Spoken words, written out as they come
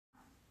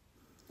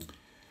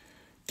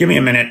Give me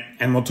a minute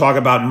and we'll talk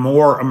about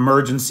more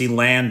emergency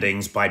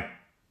landings by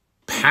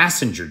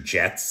passenger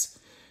jets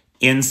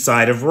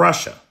inside of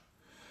Russia.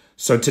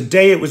 So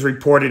today it was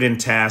reported in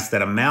TASS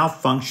that a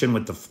malfunction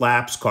with the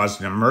flaps caused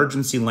an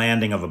emergency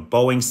landing of a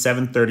Boeing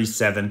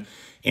 737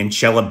 in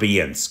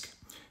Chelyabinsk.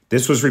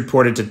 This was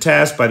reported to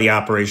TASS by the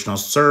operational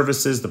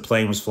services. The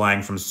plane was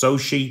flying from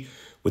Sochi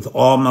with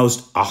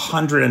almost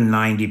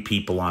 190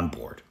 people on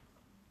board.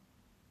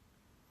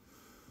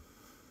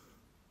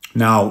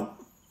 Now,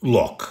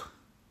 look,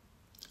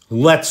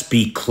 let's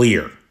be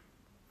clear.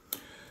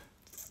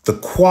 The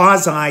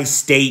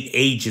quasi-state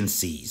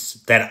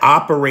agencies that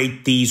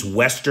operate these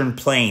Western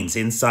planes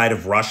inside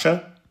of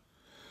Russia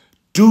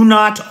do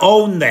not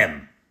own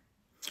them.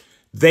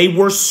 They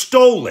were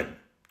stolen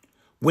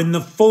when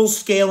the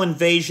full-scale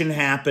invasion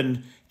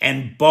happened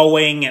and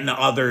Boeing and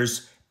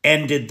others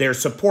ended their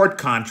support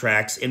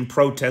contracts in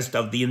protest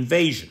of the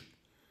invasion.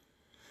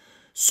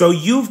 So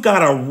you've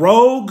got a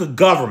rogue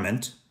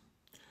government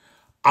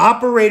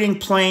operating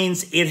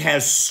planes it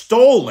has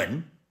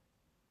stolen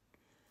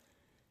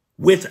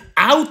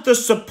without the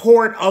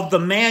support of the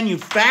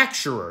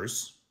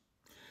manufacturers,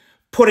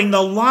 putting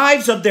the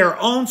lives of their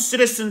own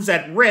citizens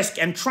at risk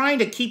and trying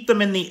to keep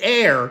them in the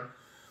air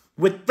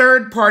with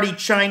third-party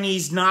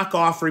Chinese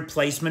knockoff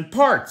replacement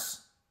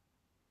parts.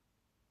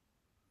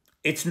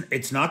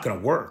 It's not going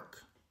to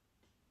work.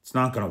 It's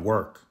not going to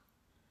work.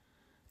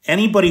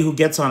 Anybody who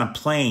gets on a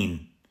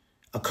plane,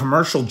 a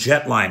commercial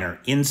jetliner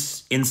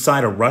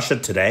inside of Russia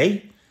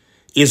today,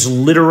 is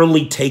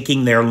literally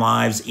taking their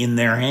lives in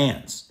their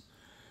hands.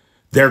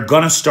 They're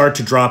going to start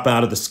to drop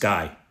out of the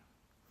sky.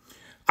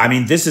 I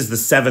mean, this is the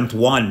 7th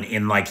one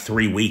in like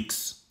 3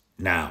 weeks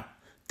now.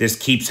 This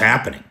keeps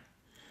happening.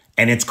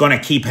 And it's going to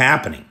keep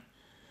happening.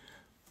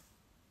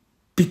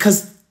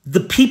 Because the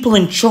people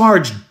in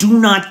charge do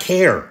not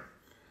care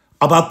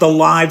about the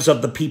lives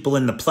of the people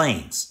in the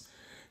planes.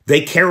 They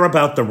care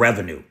about the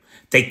revenue.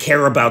 They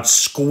care about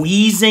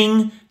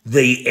squeezing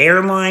the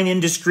airline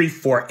industry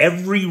for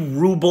every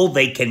ruble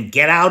they can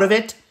get out of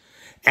it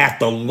at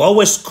the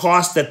lowest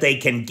cost that they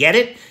can get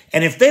it.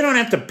 And if they don't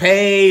have to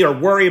pay or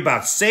worry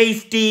about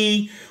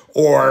safety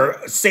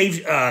or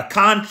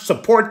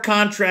support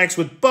contracts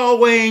with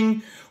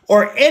Boeing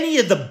or any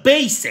of the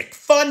basic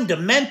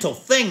fundamental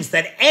things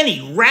that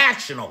any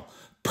rational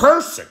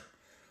person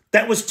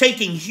that was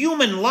taking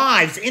human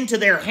lives into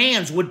their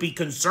hands would be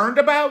concerned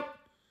about,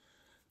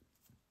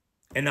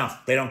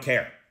 enough. They don't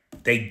care.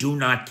 They do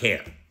not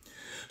care.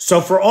 So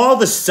for all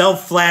the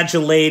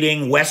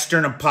self-flagellating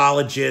Western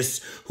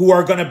apologists who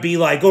are going to be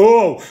like,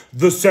 oh,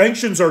 the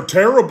sanctions are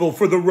terrible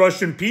for the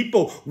Russian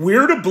people,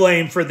 we're to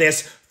blame for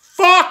this.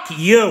 Fuck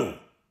you.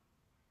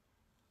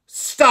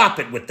 Stop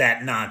it with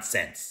that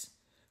nonsense.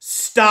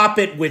 Stop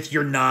it with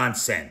your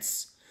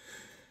nonsense.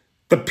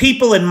 The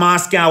people in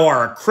Moscow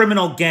are a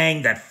criminal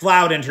gang that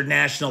flout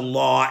international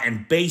law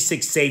and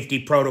basic safety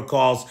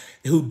protocols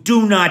who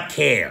do not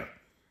care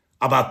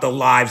about the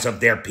lives of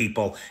their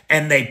people,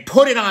 and they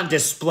put it on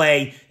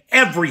display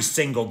every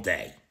single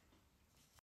day.